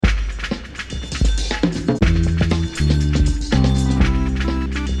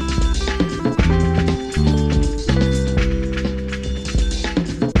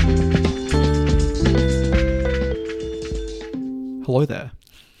Hello there.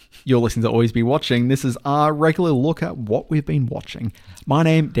 You're listening to Always Be Watching. This is our regular look at what we've been watching. My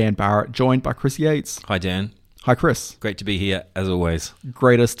name, Dan Barrett, joined by Chris Yates. Hi, Dan. Hi, Chris. Great to be here, as always.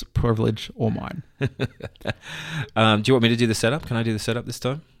 Greatest privilege or mine. Do you want me to do the setup? Can I do the setup this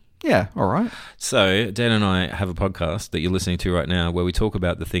time? Yeah, all right. So, Dan and I have a podcast that you're listening to right now where we talk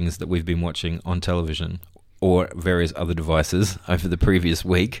about the things that we've been watching on television or various other devices over the previous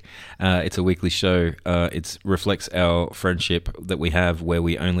week. It's a weekly show. It reflects our friendship that we have where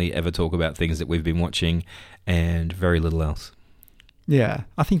we only ever talk about things that we've been watching and very little else. Yeah,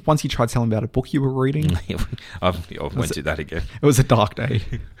 I think once you tried telling me about a book you were reading. I won't do that again. It was a dark day.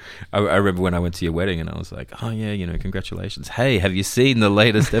 I remember when I went to your wedding and I was like, oh yeah, congratulations. Hey, have you seen the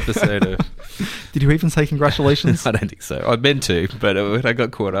latest episode of... Did you even say congratulations? I don't think so. I meant to, but I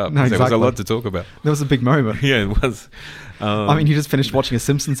got caught up. No, exactly. There was a lot to talk about. There was a big moment. Yeah, it was. You just finished watching a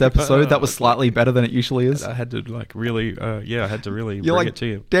Simpsons episode. That was slightly better than it usually is. I had to really bring it to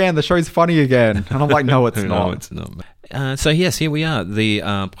you. Dan, the show's funny again. And I'm like, no, it's not. No, it's not. So yes, here we are. The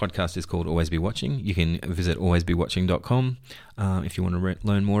podcast is called Always Be Watching. You can visit alwaysbewatching.com if you want to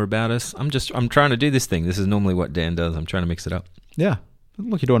learn more about us. I'm trying to do this thing. This is normally what Dan does. I'm trying to mix it up. Yeah.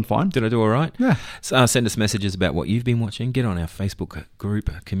 Look, you're doing fine. Did I do all right? Yeah. So, send us messages about what you've been watching. Get on our Facebook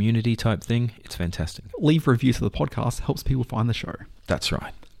group, community type thing. It's fantastic. Leave reviews of the podcast. Helps people find the show. That's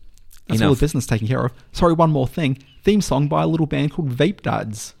right. That's all the business taken care of. Sorry, one more thing. Theme song by a little band called Vape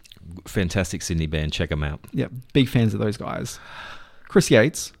Dads. Fantastic Sydney band. Check them out. Yeah, big fans of those guys. Chris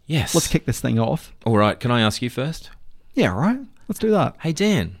Yates. Yes. Let's kick this thing off. All right. Can I ask you first? Yeah, all right. Let's do that. Hey,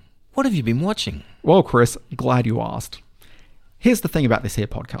 Dan, what have you been watching? Well, Chris, glad you asked. Here's the thing about this here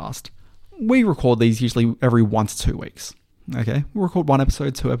podcast. We record these usually every 1 to 2 weeks. Okay? We record 1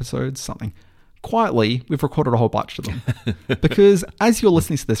 episode, 2 episodes, something. Quietly, we've recorded a whole bunch of them. Because as you're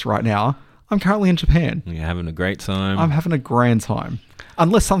listening to this right now, I'm currently in Japan. You're having a great time. I'm having a grand time.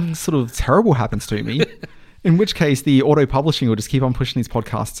 Unless something sort of terrible happens to me, in which case the auto-publishing will just keep on pushing these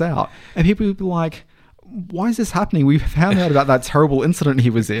podcasts out. And people will be like, why is this happening? We found out about that terrible incident he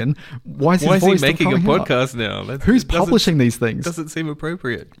was in. Why is he making a podcast now? Who's publishing these things? Doesn't seem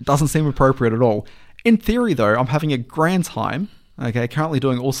appropriate. Doesn't seem appropriate at all. In theory, though, I'm having a grand time. Okay, currently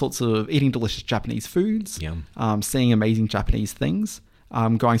doing all sorts of eating delicious Japanese foods. Yum. Seeing amazing Japanese things.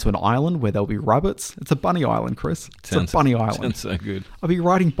 Going to an island where there'll be rabbits. It's a bunny island, Chris. It's a bunny island. Sounds so good. I'll be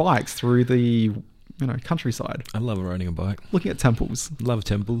riding bikes through the countryside. I love riding a bike. Looking at temples. Love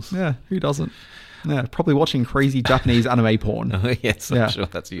temples. Yeah, who doesn't? Yeah, probably watching crazy Japanese anime porn. Oh, yes, I'm sure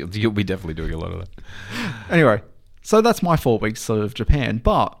you'll be definitely doing a lot of that. Anyway, so that's my 4 weeks of Japan.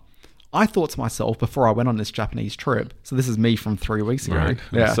 But I thought to myself before I went on this Japanese trip, so this is me from 3 weeks ago. Right.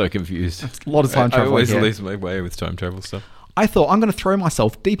 Yeah. I'm so confused. It's a lot of time travel. I always lose my way with time travel stuff. I thought I'm going to throw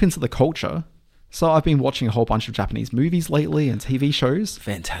myself deep into the culture. So I've been watching a whole bunch of Japanese movies lately and TV shows.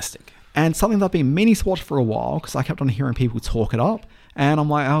 Fantastic. And something that I've been meaning to watch for a while because I kept on hearing people talk it up. And I'm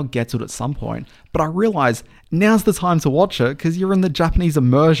like, I'll get to it at some point. But I realized now's the time to watch it because you're in the Japanese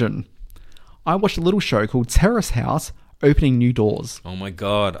immersion. I watched a little show called Terrace House, Opening New Doors. Oh my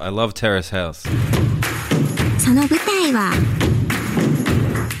God, I love Terrace House. その舞台は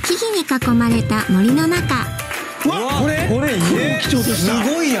木々に囲まれた森の中。これ貴重とした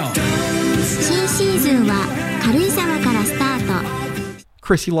すごいやん。新シーズンは軽井沢からスタート。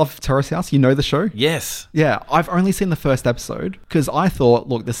Chris, you love Terrace House? You know the show? Yes. Yeah, I've only seen the first episode because I thought,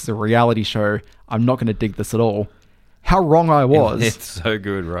 look, this is a reality show. I'm not going to dig this at all. How wrong I was. It's so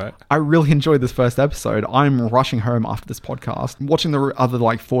good, right? I really enjoyed this first episode. I'm rushing home after this podcast, watching the other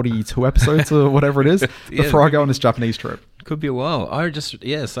 42 episodes or whatever it is before I go on this Japanese trip. Could be a while. I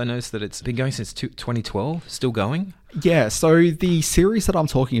noticed that it's been going since 2012. Still going? Yeah, so the series that I'm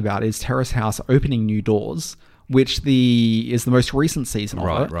talking about is Terrace House Opening New Doors, which is the most recent season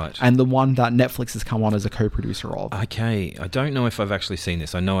of it. Right. And the one that Netflix has come on as a co-producer of. Okay. I don't know if I've actually seen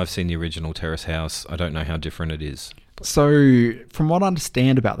this. I know I've seen the original Terrace House. I don't know how different it is. So from what I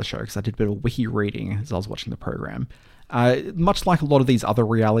understand about the show, because I did a bit of wiki reading as I was watching the program, much like a lot of these other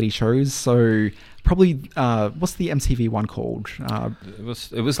reality shows, so probably, what's the MTV one called? It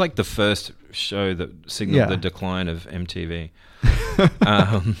was like the first show that signaled the decline of MTV.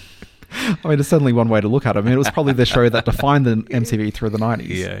 I mean, it's certainly one way to look at it. I mean, it was probably the show that defined the MTV through the 90s.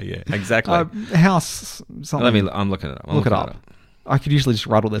 Yeah, exactly. House something. I'm looking it up. Look it up. I could usually just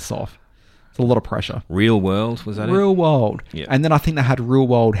rattle this off. It's a lot of pressure. Real World, was that it? Real World. Yeah. And then I think they had Real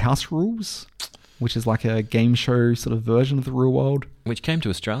World House Rules, which is like a game show sort of version of the Real World. Which came to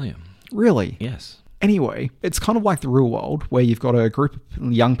Australia. Really? Yes. Anyway, it's kind of like the Real World, where you've got a group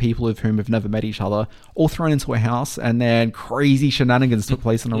of young people of whom have never met each other, all thrown into a house, and then crazy shenanigans took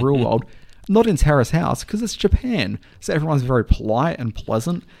place in the Real World. Not in Terrace House, because it's Japan. So everyone's very polite and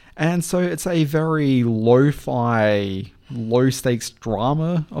pleasant. And so it's a very lo-fi, low-stakes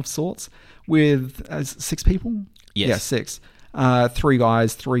drama of sorts with 6 people? Yes. Yeah, 6. 3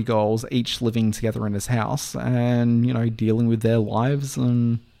 guys, 3 girls, each living together in this house and, dealing with their lives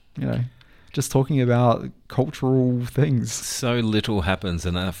and, just talking about cultural things. So little happens,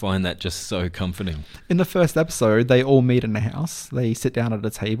 and I find that just so comforting. In the first episode, they all meet in a house. They sit down at a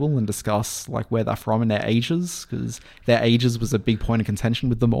table and discuss where they're from and their ages, because their ages was a big point of contention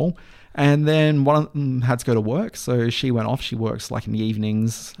with them all. And then one of them had to go to work, so she went off. She works in the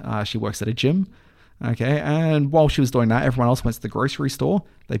evenings. She works at a gym. Okay, and while she was doing that, everyone else went to the grocery store.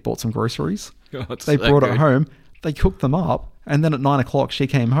 They bought some groceries. They brought it home. They cooked them up. And then at 9 o'clock, she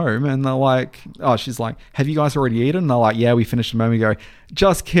came home and they're like, she's like, have you guys already eaten? And they're like, yeah, we finished a moment ago.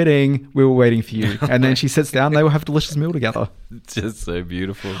 Just kidding. We were waiting for you. And then she sits down. They will have a delicious meal together. It's just so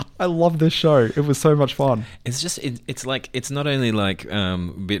beautiful. I love this show. It was so much fun. It's just, it's not only a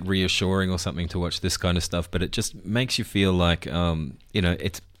bit reassuring or something to watch this kind of stuff, but it just makes you feel like,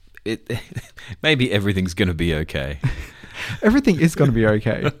 maybe everything's going to be okay. Everything is going to be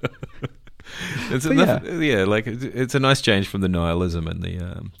okay. It's a nice change from the nihilism and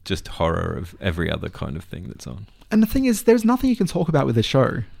the just horror of every other kind of thing that's on. And the thing is, there's nothing you can talk about with the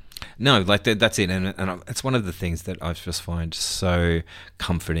show. No, that's it, and it's one of the things that I just find so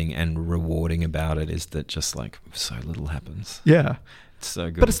comforting and rewarding about it is that just so little happens. Yeah. It's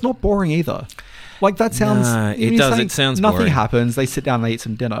so good. But it's not boring either. That sounds... No, it does. It sounds nothing boring. Happens. They sit down and they eat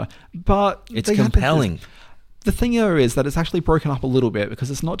some dinner. But... It's compelling. The thing, though, is that it's actually broken up a little bit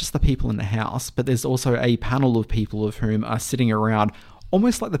because it's not just the people in the house, but there's also a panel of people of whom are sitting around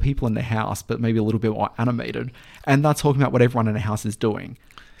almost like the people in the house, but maybe a little bit more animated. And they're talking about what everyone in the house is doing.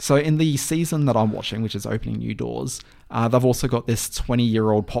 So in the season that I'm watching, which is Opening New Doors, they've also got this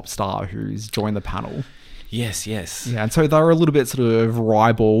 20-year-old pop star who's joined the panel. Yes. Yeah, and so they're a little bit sort of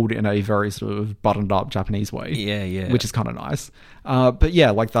ribald in a very sort of buttoned up Japanese way. Yeah. Which is kind of nice. But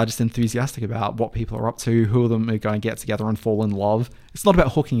yeah, they're just enthusiastic about what people are up to, who of them are going to get together and fall in love. It's not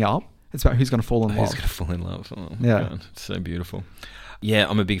about hooking up. It's about who's going to fall in love. Who's going to fall in love. Oh, yeah. God, it's so beautiful. Yeah,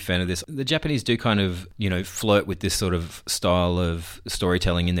 I'm a big fan of this. The Japanese do kind of, flirt with this sort of style of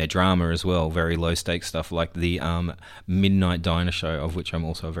storytelling in their drama as well. Very low stakes stuff like the Midnight Diner show, of which I'm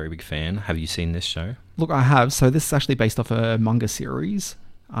also a very big fan. Have you seen this show? Look, I have. So this is actually based off a manga series,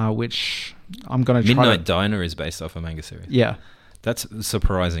 which I'm going to try. Midnight Diner is based off a manga series. Yeah. That's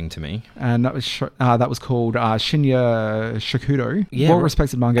surprising to me. And that was called Shinya Shakudo. Yeah,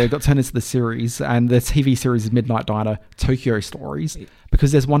 well-respected manga. It got turned into the series, and the TV series is Midnight Diner Tokyo Stories,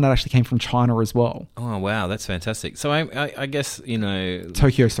 because there's one that actually came from China as well. Oh, wow, that's fantastic. So I guess,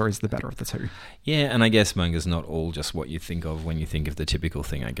 Tokyo Stories is the better of the two. Yeah, and I guess manga's not all just what you think of when you think of the typical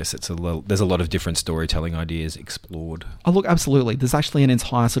thing. I guess there's a lot of different storytelling ideas explored. Oh, look, absolutely. There's actually an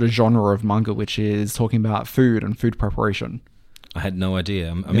entire sort of genre of manga which is talking about food and food preparation. I had no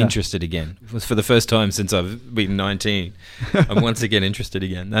idea. I'm interested again. It was for the first time since I've been 19. I'm once again interested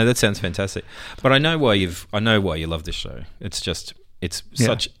again. No, that sounds fantastic. But I know why you love this show. It's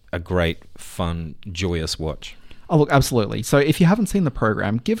such a great, fun, joyous watch. Oh, look, absolutely. So if you haven't seen the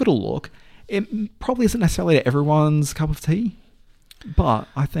program, give it a look. It probably isn't necessarily everyone's cup of tea. But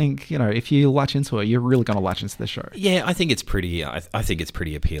I think, if you latch into it, you're really going to latch into the show. Yeah, I think it's pretty. I think it's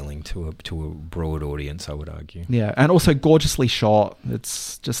pretty appealing to a broad audience, I would argue. Yeah, and also gorgeously shot.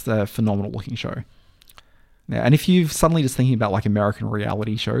 It's just a phenomenal looking show. Yeah, and if you're suddenly just thinking about American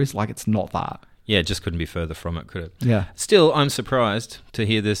reality shows, it's not that. Yeah, it just couldn't be further from it, could it? Yeah. Still, I'm surprised to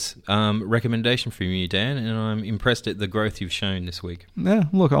hear this recommendation from you, Dan, and I'm impressed at the growth you've shown this week. Yeah,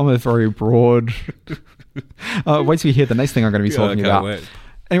 look, I'm a very broad... wait till you hear the next thing I'm going to be talking about. Wait.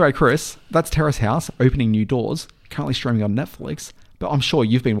 Anyway, Chris, that's Terrace House, Opening New Doors, currently streaming on Netflix, but I'm sure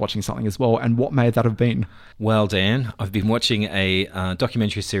you've been watching something as well, and what may that have been? Well, Dan, I've been watching a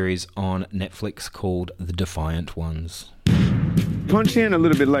documentary series on Netflix called The Defiant Ones. Punch in a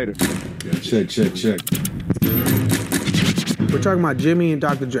little bit later. Check. We're talking about Jimmy and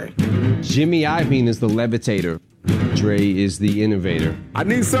Dr. J. Jimmy Iovine is the levitator. Dre is the innovator. I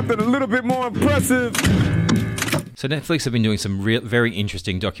need something a little bit more impressive. So Netflix have been doing some very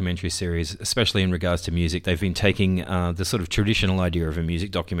interesting documentary series, especially in regards to music. They've been taking the sort of traditional idea of a music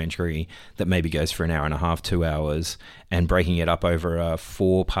documentary that maybe goes for an hour and a half, 2 hours, and breaking it up over a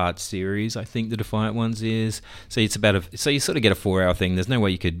 4-part series, I think The Defiant Ones is. So it's so you sort of get a 4-hour thing. There's no way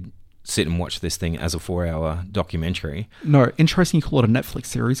you could sit and watch this thing as a 4-hour documentary. No, interesting you call it a Netflix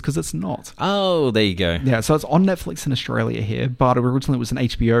series because it's not. Oh, there you go. Yeah, so it's on Netflix in Australia here, but originally it was an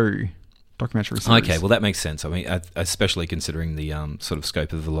HBO documentary series. Okay, well that makes sense. I mean, especially considering the sort of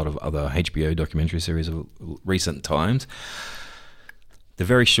scope of a lot of other HBO documentary series of recent times. The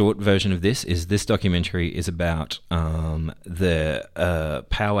very short version of this documentary is about the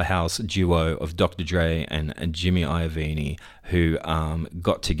powerhouse duo of Dr. Dre and Jimmy Iovine, who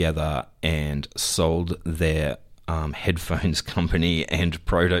got together and sold their headphones company and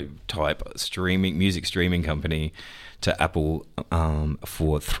prototype music streaming company to Apple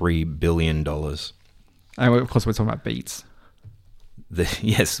for $3 billion. And of course, we're talking about Beats.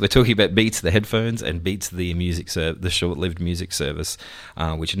 Yes, we're talking about Beats, the headphones, and Beats, the short-lived music service,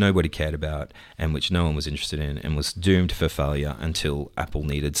 which nobody cared about and which no one was interested in, and was doomed for failure until Apple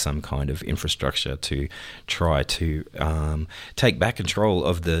needed some kind of infrastructure to try to take back control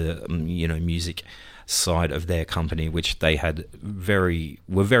of the music side of their company, which they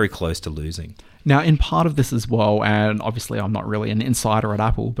were very close to losing. Now, in part of this as well, and obviously I'm not really an insider at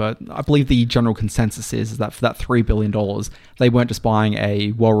Apple, but I believe the general consensus is that for that $3 billion, they weren't just buying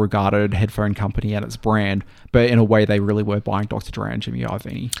a well-regarded headphone company and its brand, but in a way they really were buying Dr. Dre and Jimmy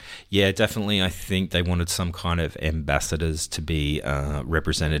Iovine. Yeah, definitely. I think they wanted some kind of ambassadors to be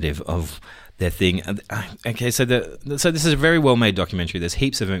representative of their thing. Okay, so this is a very well-made documentary. There's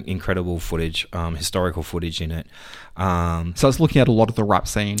heaps of incredible footage, historical footage in it. So it's looking at a lot of the rap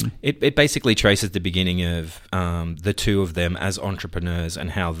scene. It basically traces the beginning of the two of them as entrepreneurs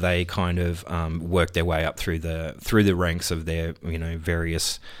and how they kind of worked their way up through the ranks of their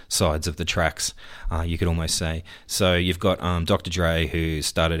various sides of the tracks. You could almost say. So you've got Dr. Dre, who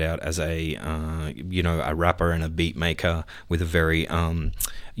started out as a rapper and a beat maker with a very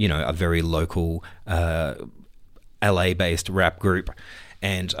local LA-based rap group,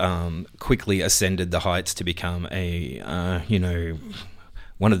 and quickly ascended the heights to become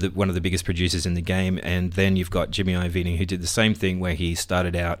one of the biggest producers in the game. And then you've got Jimmy Iovine, who did the same thing, where he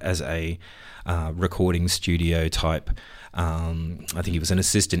started out as a recording studio type. I think he was an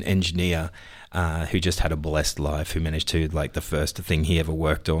assistant engineer who just had a blessed life, who managed to, the first thing he ever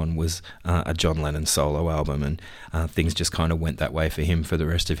worked on was a John Lennon solo album, and things just kind of went that way for him for the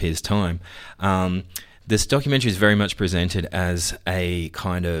rest of his time. This documentary is very much presented as a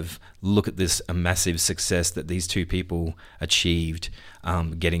kind of look at a massive success that these two people achieved,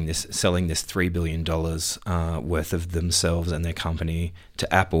 selling this $3 billion worth of themselves and their company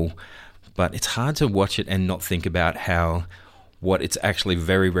to Apple. But it's hard to watch it and not think about how what it's actually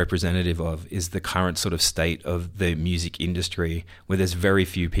very representative of is the current sort of state of the music industry, where there's very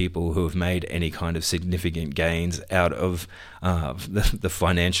few people who have made any kind of significant gains out of the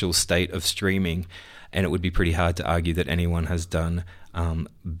financial state of streaming. And it would be pretty hard to argue that anyone has done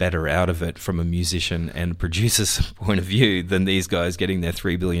better out of it from a musician and producer's point of view than these guys getting their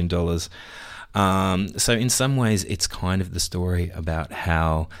 $3 billion. So in some ways, it's kind of the story about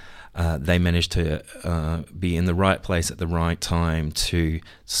how they managed to be in the right place at the right time to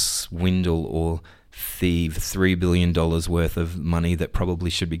swindle or thieve $3 billion worth of money that probably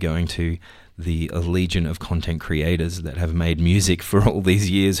should be going to the legion of content creators that have made music for all these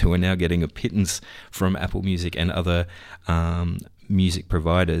years, who are now getting a pittance from Apple Music and other music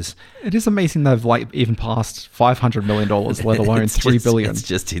providers. It is amazing they've even passed $500 million, let alone $3 billion. It's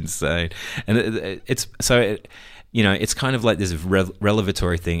just insane. And it's kind of like this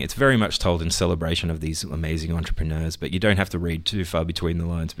revelatory thing. It's very much told in celebration of these amazing entrepreneurs, but you don't have to read too far between the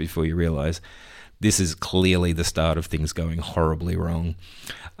lines before you realize this is clearly the start of things going horribly wrong.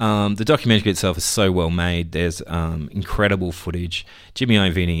 The documentary itself is so well made. There's incredible footage. Jimmy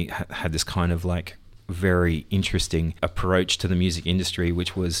Iovine had this kind of very interesting approach to the music industry,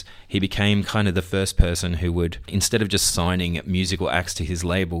 which was he became kind of the first person who would, instead of just signing musical acts to his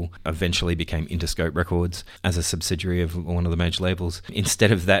label, eventually became Interscope Records as a subsidiary of one of the major labels.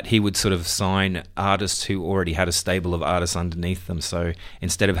 Instead of that, he would sort of sign artists who already had a stable of artists underneath them. So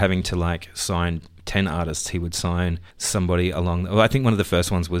instead of having to sign 10 artists, he would sign somebody along. Well, I think one of the first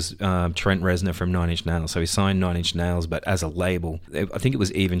ones was Trent Reznor from Nine Inch Nails. So he signed Nine Inch Nails, but as a label. I think it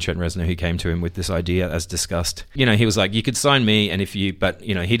was even Trent Reznor who came to him with this idea, as discussed. He was like, you could sign me, and he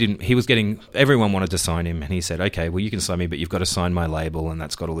didn't. He was getting, everyone wanted to sign him, and he said, okay, well, you can sign me, but you've got to sign my label, and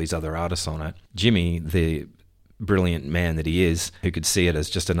that's got all these other artists on it. Jimmy, the brilliant man that he is, who could see it as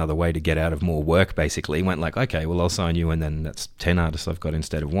just another way to get out of more work, basically, went okay, well, I'll sign you, and then that's 10 artists I've got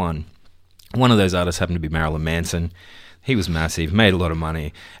instead of one. One of those artists happened to be Marilyn Manson. He was massive, made a lot of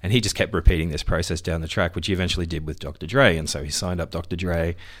money, and he just kept repeating this process down the track, which he eventually did with Dr. Dre. And so he signed up Dr.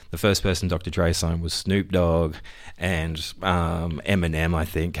 Dre. The first person Dr. Dre signed was Snoop Dogg, and Eminem, I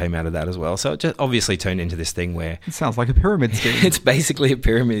think, came out of that as well. So it just obviously turned into this thing where... It sounds like a pyramid scheme. It's basically a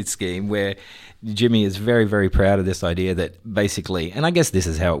pyramid scheme where Jimmy is very, very proud of this idea that basically, and I guess this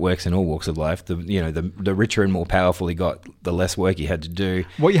is how it works in all walks of life, the richer and more powerful he got, the less work he had to do.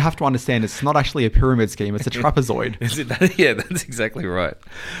 What you have to understand is it's not actually a pyramid scheme, it's a trapezoid. Yeah, that's exactly right.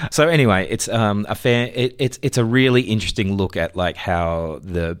 So anyway, it's it's a really interesting look at like how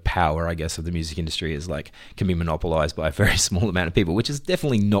the power, I guess, of the music industry is like can be monopolized by a very small amount of people, which is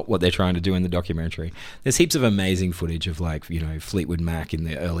definitely not what they're trying to do in the documentary. There's heaps of amazing footage of like, Fleetwood Mac in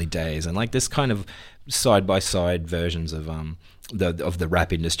the early days, and like this kind of side by side versions of the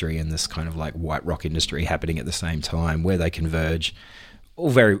rap industry and this kind of like white rock industry happening at the same time where they converge. All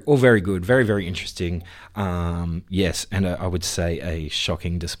very good, very, very interesting. Yes, and I would say a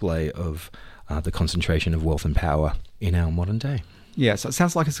shocking display of the concentration of wealth and power in our modern day. Yeah, so it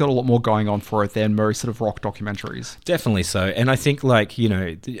sounds like it's got a lot more going on for it than most sort of rock documentaries. Definitely so. And I think, like,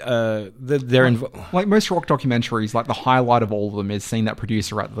 they're like most rock documentaries, like the highlight of all of them is seeing that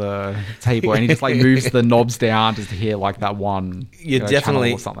producer at the table and he just like moves the knobs down just to hear like that one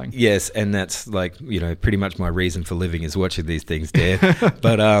definitely or something. Yes, and that's like, pretty much my reason for living is watching these things, Dan.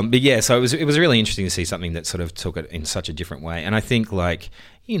 but yeah, so it was really interesting to see something that sort of took it in such a different way. And I think, like,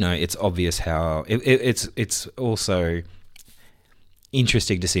 it's obvious how it's also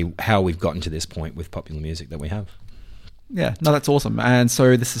interesting to see how we've gotten to this point with popular music that we have. Yeah, no, that's awesome. And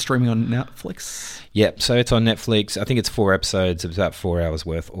so this is streaming on Netflix? Yep, so it's on Netflix. I think it's 4 episodes. It's about 4 hours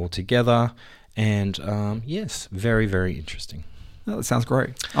worth altogether. And yes, very, very interesting. Oh, that sounds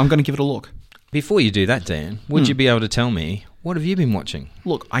great. I'm going to give it a look. Before you do that, Dan, would you be able to tell me, what have you been watching?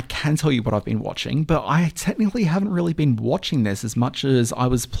 Look, I can tell you what I've been watching, but I technically haven't really been watching this as much as I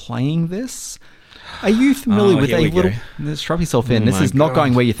was playing this. Are you familiar with a little... Strap yourself in. This is not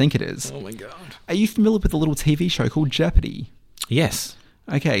going where you think it is. Oh my God. Are you familiar with a little TV show called Jeopardy? Yes.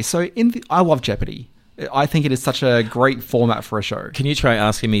 Okay, so I love Jeopardy. I think it is such a great format for a show. Can you try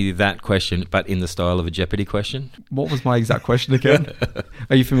asking me that question, but in the style of a Jeopardy question? What was my exact question again?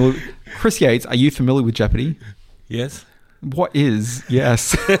 Are you familiar... Chris Yates, are you familiar with Jeopardy? Yes. What is?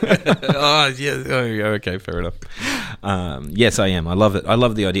 Yes. Oh, yeah. Oh, okay, fair enough. Yes, I am. I love it. I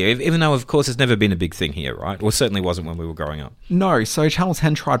love the idea, even though, of course, it's never been a big thing here, right? Or certainly wasn't when we were growing up. No, so Channel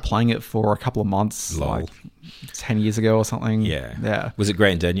 10 tried playing it for a couple of months, Lol. like 10 years ago or something. Yeah. Was it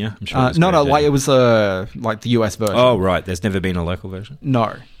Great and Dania? I'm sure it was no, like it was like the US version. Oh, right. There's never been a local version?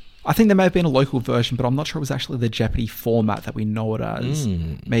 No. I think there may have been a local version, but I'm not sure it was actually the Jeopardy format that we know it as.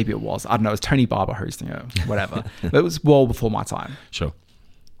 Maybe it was. I don't know. It was Tony Barber hosting it, whatever. But it was well before my time. Sure.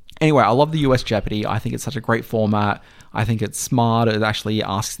 Anyway, I love the US Jeopardy. I think it's such a great format. I think it's smart. It actually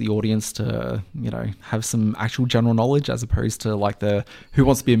asks the audience to, have some actual general knowledge as opposed to like the Who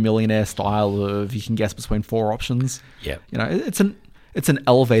Wants to Be a Millionaire style of you can guess between 4 options. Yeah. It's an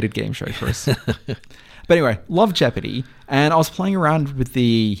elevated game show, Chris. But anyway, love Jeopardy. And I was playing around with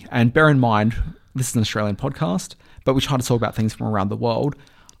and bear in mind, this is an Australian podcast, but we try to talk about things from around the world.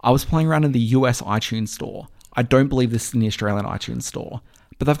 I was playing around in the US iTunes store. I don't believe this is in the Australian iTunes store,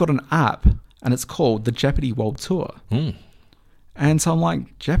 but they've got an app and it's called the Jeopardy World Tour. And so I'm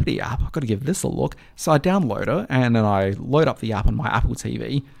like, Jeopardy app, I've got to give this a look. So I download it and then I load up the app on my Apple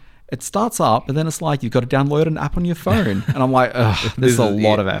TV. It starts up, but then it's like, you've got to download an app on your phone. And I'm like, ugh, this is a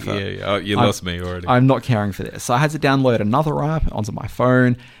lot of effort. Yeah. Oh, you lost me already. I'm not caring for this. So I had to download another app onto my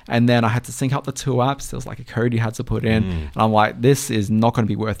phone, and then I had to sync up the 2 apps. There was like a code you had to put in. And I'm like, this is not going to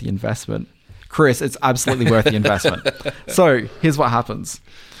be worth the investment. Chris, it's absolutely worth the investment. So here's what happens.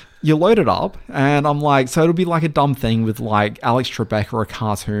 You load it up, and I'm like, so it'll be like a dumb thing with like Alex Trebek or a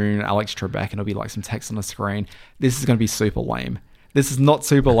cartoon, Alex Trebek, and it'll be like some text on the screen. This is going to be super lame. This is not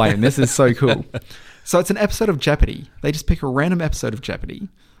super lame. This is so cool. So it's an episode of Jeopardy. They just pick a random episode of Jeopardy.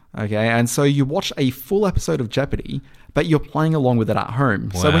 Okay. And so you watch a full episode of Jeopardy, but you're playing along with it at home.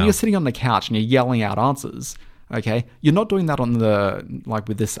 Wow. So when you're sitting on the couch and you're yelling out answers, okay, you're not doing that on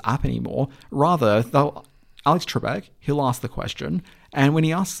with this app anymore. Rather, Alex Trebek, he'll ask the question. And when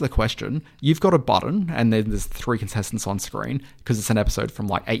he asks the question, you've got a button and then there's 3 contestants on screen because it's an episode from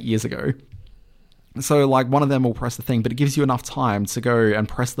like 8 years ago. So like one of them will press the thing, but it gives you enough time to go and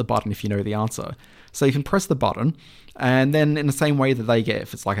press the button if you know the answer. So you can press the button, and then in the same way that they get,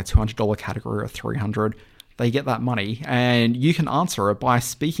 if it's like a $200 category or $300, they get that money, and you can answer it by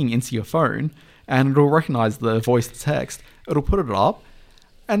speaking into your phone, and it'll recognize the voice to text. It'll put it up.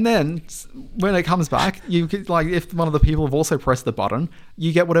 And then when it comes back, you get, like, if one of the people have also pressed the button,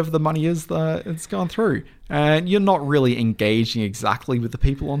 you get whatever the money is that it's gone through. And you're not really engaging exactly with the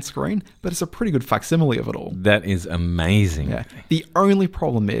people on screen, but it's a pretty good facsimile of it all. That is amazing. Yeah. The only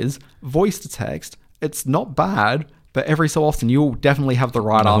problem is voice to text. It's not bad, but every so often you'll definitely have the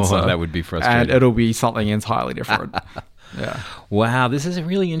right answer. That would be frustrating. And it'll be something entirely different. Yeah. Wow, this is a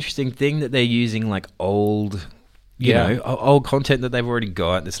really interesting thing that they're using, like old... You know, old content that they've already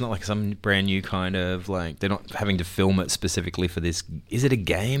got. It's not like some brand new kind of, like, they're not having to film it specifically for this. Is it a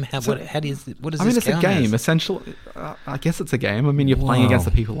game? What does I mean, this it's a count game. as? Essentially, I guess it's a game. I mean, you're playing against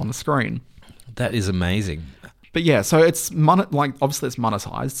the people on the screen. That is amazing. But yeah, so it's obviously it's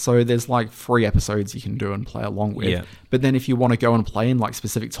monetized. So there's like 3 episodes you can do and play along with. Yeah. But then if you want to go and play in like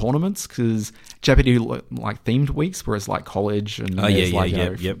specific tournaments, because Jeopardy like themed weeks, whereas like college and there's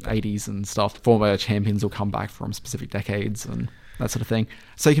 80s and stuff, former champions will come back from specific decades and that sort of thing.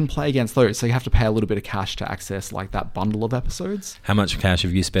 So you can play against those. So you have to pay a little bit of cash to access like that bundle of episodes. How much cash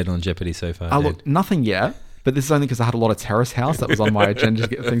have you spent on Jeopardy so far? Look, nothing yet. But this is only because I had a lot of Terrace House that was on my agenda to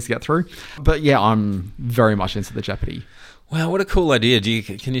get things to get through. But yeah, I'm very much into the Jeopardy. Wow, what a cool idea.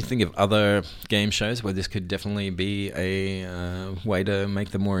 Can you think of other game shows where this could definitely be a way to make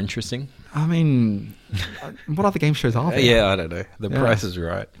them more interesting? I mean, what other game shows are there? Yeah, I don't know. The Price is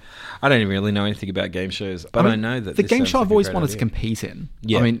Right. I don't even really know anything about game shows, but I know that the game show like I've always wanted to compete in,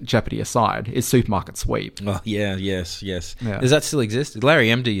 I mean, Jeopardy aside, is Supermarket Sweep. Oh, yeah, yes. Yeah. Does that still exist? Larry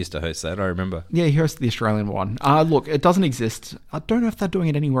Emder used to host that, I remember. Yeah, he hosted the Australian one. Look, it doesn't exist. I don't know if they're doing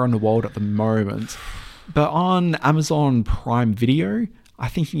it anywhere in the world at the moment, but on Amazon Prime Video, I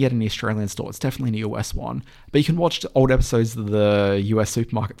think you can get it in the Australian store. It's definitely an US one. But you can watch old episodes of the US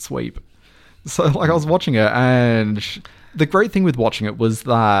Supermarket Sweep. So, like, I was watching it, and the great thing with watching it was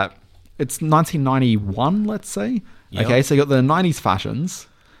that it's 1991, let's say. Yep. Okay, so you got the 90s fashions.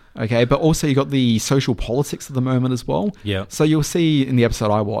 Okay, but also you got the social politics of the moment as well. Yeah. So you'll see in the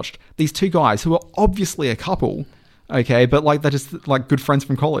episode I watched, these 2 guys who are obviously a couple. Okay, but like they're just like good friends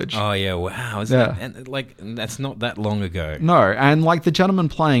from college. Oh yeah, wow! And like that's not that long ago. No, and like the gentleman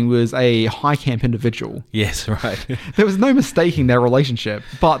playing was a high camp individual. Yes, right. There was no mistaking their relationship,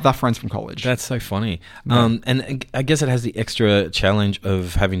 but they're friends from college. That's so funny. Yeah. And I guess it has the extra challenge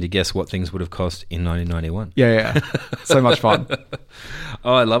of having to guess what things would have cost in 1991. Yeah. So much fun.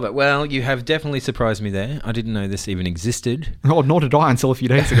 Oh, I love it. Well, you have definitely surprised me there. I didn't know this even existed. Oh, nor did I until a few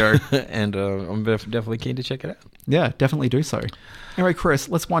days ago. And I'm definitely keen to check it out. Yeah, definitely do so. Anyway, Chris,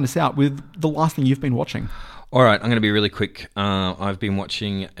 let's wind us out with the last thing you've been watching. All right, I'm going to be really quick. I've been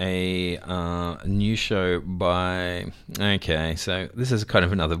watching a new show by... Okay, so this is kind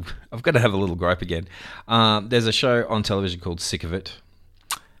of another... I've got to have a little gripe again. There's a show on television called Sick of It,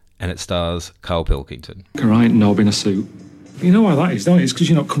 and it stars Carl Pilkington. I ain't knob in a suit. You know why that is, don't you? It's because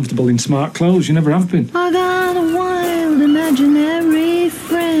you're not comfortable in smart clothes. You never have been. I got a wild imaginary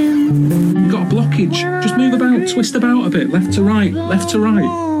friend. You've got a blockage. Just move about, twist about a bit, left to right, left to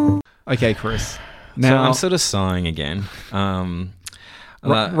right. Okay, Chris. Now Now, I'm sort of sighing again.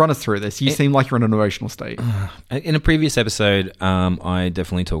 run us through this. You seem like you're in an emotional state. In a previous episode, I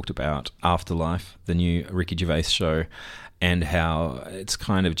definitely talked about Afterlife, the new Ricky Gervais show, and how it's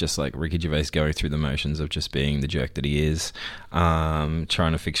kind of just like Ricky Gervais going through the motions of just being the jerk that he is, trying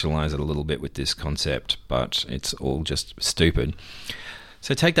to fictionalize it a little bit with this concept, but it's all just stupid.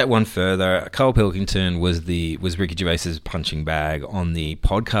 So take that one further. Carl Pilkington was Ricky Gervais's punching bag on the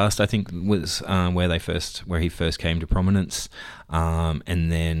podcast. I think was where he first came to prominence.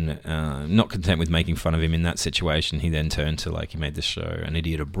 And then, not content with making fun of him in that situation, he then turned to he made this show, An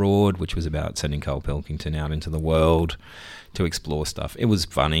Idiot Abroad, which was about sending Carl Pilkington out into the world to explore stuff. It was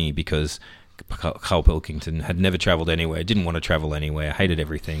funny because Carl Pilkington had never travelled anywhere, didn't want to travel anywhere, hated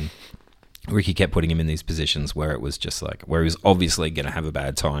everything. Ricky kept putting him in these positions where it was just where he was obviously going to have a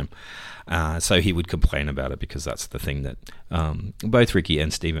bad time. So he would complain about it because that's the thing that both Ricky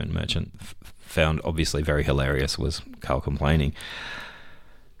and Stephen Merchant found obviously very hilarious, was Carl complaining.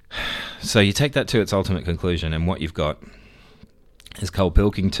 So you take that to its ultimate conclusion, and what you've got is Carl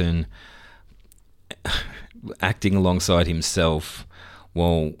Pilkington acting alongside himself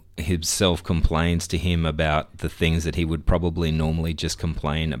while himself complains to him about the things that he would probably normally just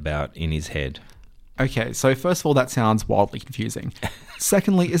complain about in his head. Okay, so first of all, that sounds wildly confusing.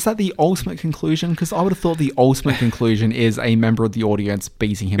 Secondly, is that the ultimate conclusion? Because I would have thought the ultimate conclusion is a member of the audience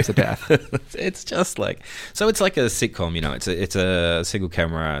beating him to death. It's just so it's like a sitcom, it's a single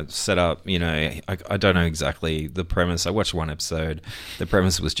camera setup, I don't know exactly the premise. I watched one episode. The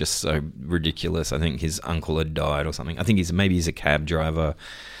premise was just so ridiculous. I think his uncle had died or something. I think he's a cab driver.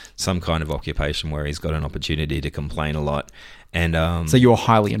 some kind of occupation where he's got an opportunity to complain a lot. And So you're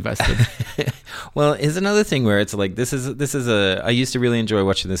highly invested. well, here's another thing where it's like this is I used to really enjoy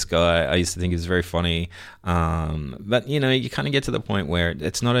watching this guy. I used to think he was very funny, but you kind of get to the point where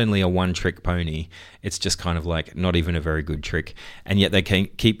it's not only a one-trick pony; it's just kind of like not even a very good trick, and yet they can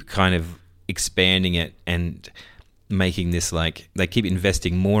keep kind of expanding it and making this like they keep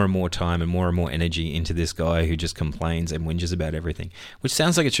investing more and more time and more energy into this guy who just complains and whinges about everything, which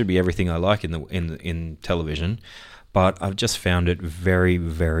sounds like it should be everything I like in television. But I've just found it very,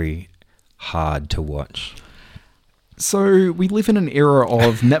 very hard to watch. So we live in an era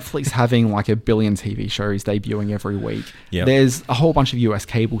of Netflix having like 1 billion TV shows debuting every week. Yep. There's a whole bunch of US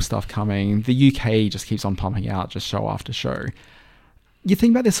cable stuff coming. The UK just keeps on pumping out just show after show. You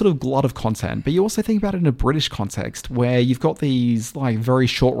think about this sort of glut of content, but you also think about it in a British context where you've got these like very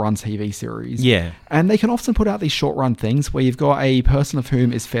short run TV series. Yeah. And they can often put out these short run things where you've got a person of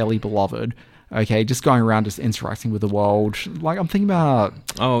whom is fairly beloved. Okay, just going around, just interacting with the world. Like I'm thinking about,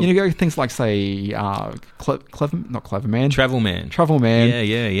 things like say, Travel Man. Travel Man.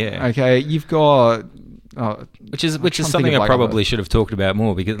 Yeah. Okay, you've got, which is something I probably should have talked about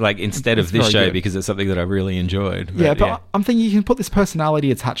more because, like, instead of this show, because it's something that I really enjoyed. But I'm thinking you can put this personality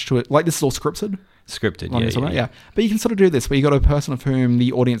attached to it. Like this is all scripted. Yeah. But you can sort of do this where you got a person of whom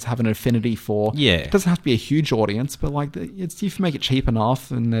the audience have an affinity for. Yeah. It doesn't have to be a huge audience, but like if you make it cheap enough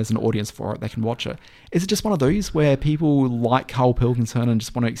and there's an audience for it, they can watch it. Is it just one of those where people like Carl Pilkington and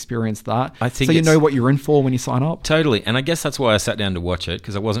just want to experience that? I think so you know what you're in for when you sign up? Totally. And I guess that's why I sat down to watch it,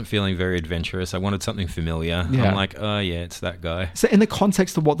 because I wasn't feeling very adventurous. I wanted something familiar. Yeah. I'm like, oh yeah, it's that guy. So in the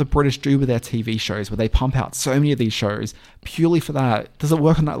context of what the British do with their TV shows, where they pump out so many of these shows purely for that, does it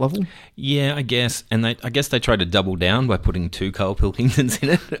work on that level? Yeah, I guess. And I guess they tried to double down by putting 2 Carl Pilkingtons in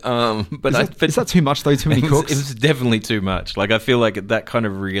it. Is that too much though? Too many cooks? It was definitely too much. Like I feel like that kind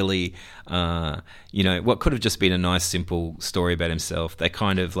of really, what could have just been a nice simple story about himself, they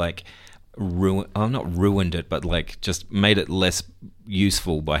kind of like not ruined it, but like just made it less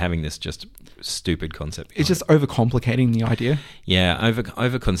useful by having this just stupid concept. It's just overcomplicating the idea. Yeah, over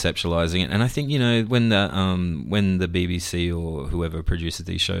conceptualizing it. And I think when the BBC or whoever produces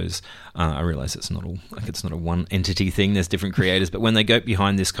these shows, I realize it's not a one entity thing. There's different creators, but when they go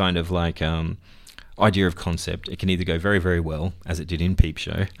behind this kind of like idea of concept, it can either go very, very well, as it did in Peep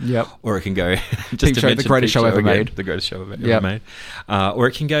Show, or it can go just Peep Show, the greatest show ever made, the greatest show ever made, or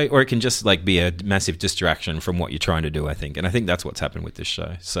it can just like be a massive distraction from what you're trying to do. I think that's what's happened with this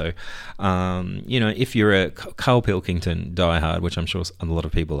show. So, if you're a Carl Pilkington diehard, which I'm sure a lot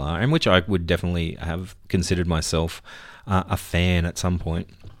of people are, and which I would definitely have considered myself a fan at some point,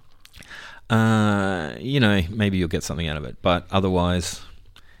 maybe you'll get something out of it, but otherwise.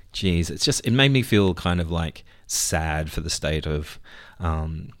 Geez, it made me feel kind of like sad for the state of.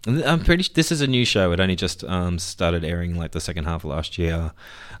 I'm pretty sure this is a new show. It only just started airing like the second half of last year,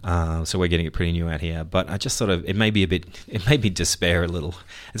 so we're getting it pretty new out here. But I just it made me despair a little.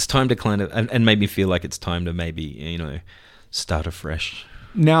 It's time to kind of and made me feel like it's time to maybe start afresh.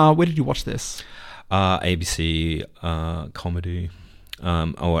 Now, where did you watch this? ABC comedy.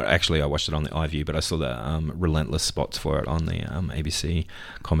 Or actually, I watched it on the iView, but I saw the relentless spots for it on the ABC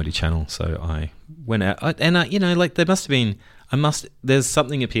comedy channel. So I went out, and there must have been. There's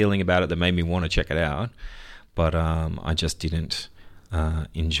something appealing about it that made me want to check it out, but I just didn't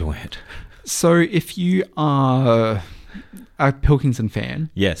enjoy it. So, if you are a Pilkington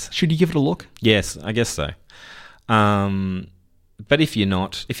fan, yes, should you give it a look? Yes, I guess so. But if you're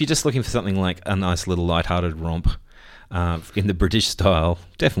not, if you're just looking for something like a nice little lighthearted romp. In the British style,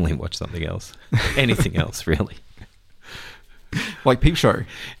 definitely watch something else. Anything else, really. Like Peep Show.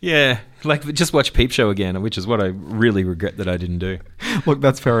 Yeah, like just watch Peep Show again, which is what I really regret that I didn't do. Look,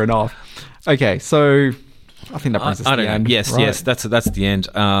 that's fair enough. Okay, so I think that brings us to the end. Yes, right? Yes, that's the end.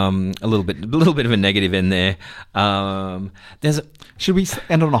 A little bit of a negative in there. Should we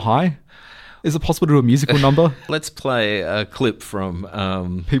end on a high? Is it possible to do a musical number? Let's play a clip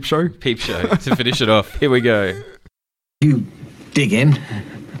from Peep Show. Peep Show to finish it off. Here we go. You dig in.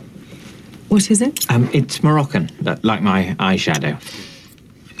 What is it? It's Moroccan, like my eyeshadow.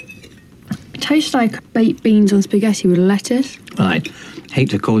 It tastes like baked beans on spaghetti with lettuce. Well, I'd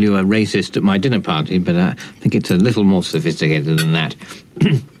hate to call you a racist at my dinner party, but I think it's a little more sophisticated than that.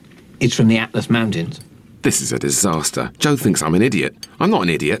 It's from the Atlas Mountains. This is a disaster. Joe thinks I'm an idiot. I'm not an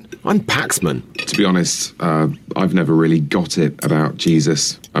idiot. I'm Paxman. To be honest, I've never really got it about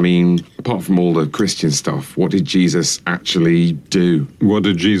Jesus. I mean, apart from all the Christian stuff, what did Jesus actually do? What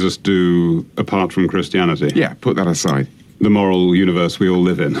did Jesus do apart from Christianity? Yeah, put that aside. The moral universe we all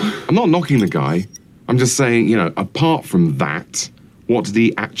live in. I'm not knocking the guy. I'm just saying, apart from that, What did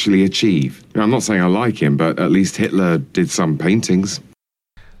he actually achieve? I'm not saying I like him, but at least Hitler did some paintings.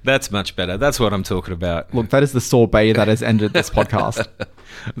 That's much better. That's what I'm talking about. Look, that is the sorbet that has ended this podcast.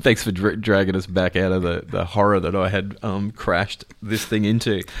 Thanks for dragging us back out of the horror that I had crashed this thing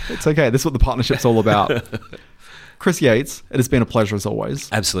into. It's okay. This is what the partnership's all about. Chris Yates, it has been a pleasure as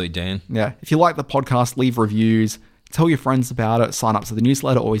always. Absolutely, Dan. Yeah. If you like the podcast, leave reviews, tell your friends about it, sign up to the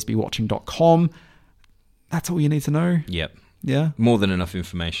newsletter, alwaysbewatching.com. That's all you need to know. Yep. Yeah. More than enough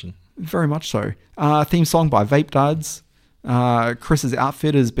information. Very much so. Theme song by Vape Duds. Chris's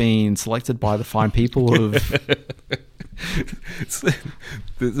outfit has been selected by the fine people of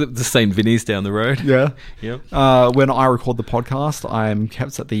the St. Vinny's down the road. Yeah. Yep. When I record the podcast, I'm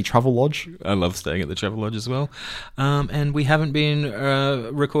kept at the Travel Lodge. I love staying at the Travel Lodge as well. And we haven't been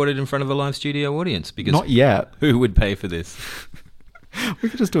recorded in front of a live studio audience because not yet. Who would pay for this? We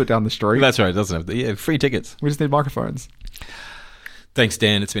could just do it down the street. That's right. It doesn't have free tickets. We just need microphones. Thanks,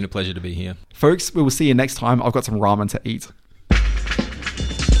 Dan. It's been a pleasure to be here. Folks, we will see you next time. I've got some ramen to eat.